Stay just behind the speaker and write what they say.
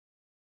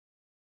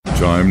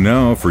Time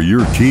now for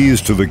your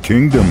keys to the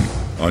kingdom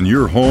on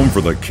your home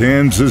for the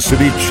Kansas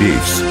City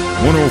Chiefs.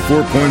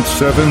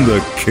 104.7 The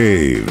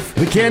Cave.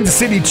 The Kansas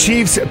City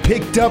Chiefs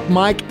picked up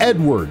Mike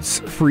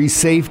Edwards, free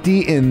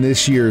safety in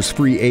this year's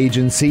free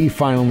agency.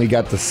 Finally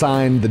got to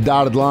sign the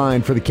dotted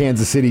line for the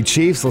Kansas City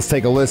Chiefs. Let's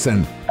take a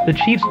listen. The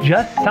Chiefs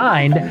just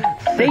signed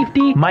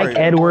safety Mike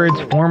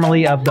Edwards,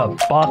 formerly of the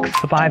Bucs.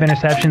 5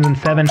 interceptions and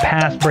 7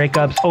 pass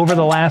breakups over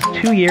the last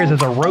 2 years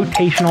as a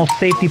rotational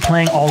safety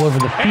playing all over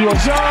the field.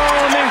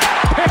 Zone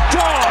picked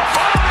off.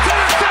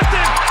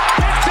 Intercepted.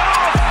 Picked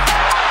off.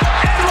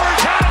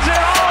 Edwards has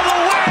it all the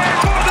way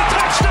for the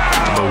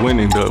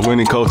touchdown. The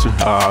winning culture.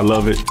 I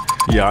love it.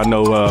 Yeah, I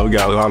know we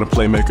got a lot of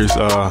playmakers,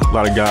 a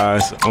lot of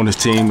guys on this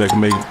team that can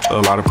make a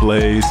lot of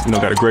plays. You know,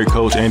 got a great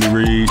coach, Andy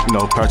Reid. You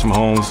know, Patrick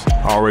Mahomes,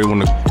 already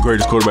one of the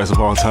greatest quarterbacks of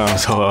all time.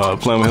 So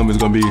playing with him is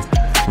going to be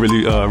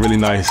really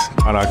nice.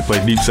 I can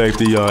play deep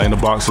safety in the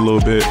box a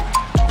little bit,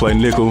 play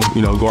nickel,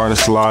 you know, guard in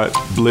the slot,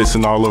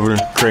 blitzing all over,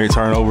 creating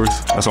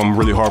turnovers. That's what I'm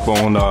really harp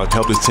on, to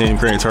help this team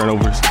create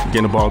turnovers,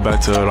 getting the ball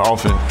back to the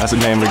offense. That's the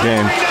name of the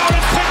game.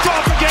 Picked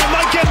off again.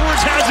 Mike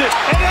Edwards has it,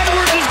 and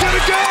Edwards is going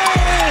to go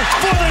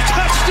for the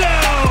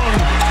touchdown.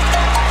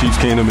 Chiefs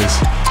Kingdom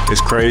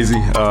is crazy.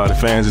 The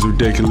fans is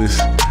ridiculous.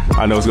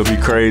 I know it's gonna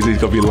be crazy.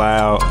 It's gonna be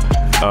loud.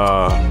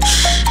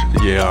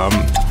 Yeah,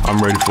 I'm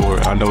ready for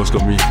it. I know it's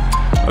gonna be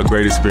a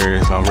great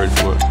experience. I'm ready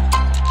for it.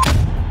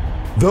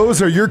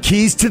 Those are your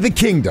keys to the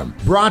kingdom.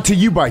 Brought to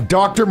you by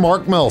Dr.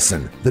 Mark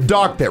Melson, the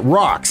doc that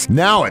rocks,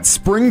 now at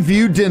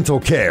Springview Dental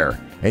Care.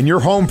 And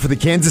your home for the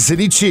Kansas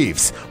City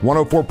Chiefs,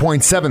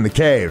 104.7 The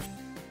Cave.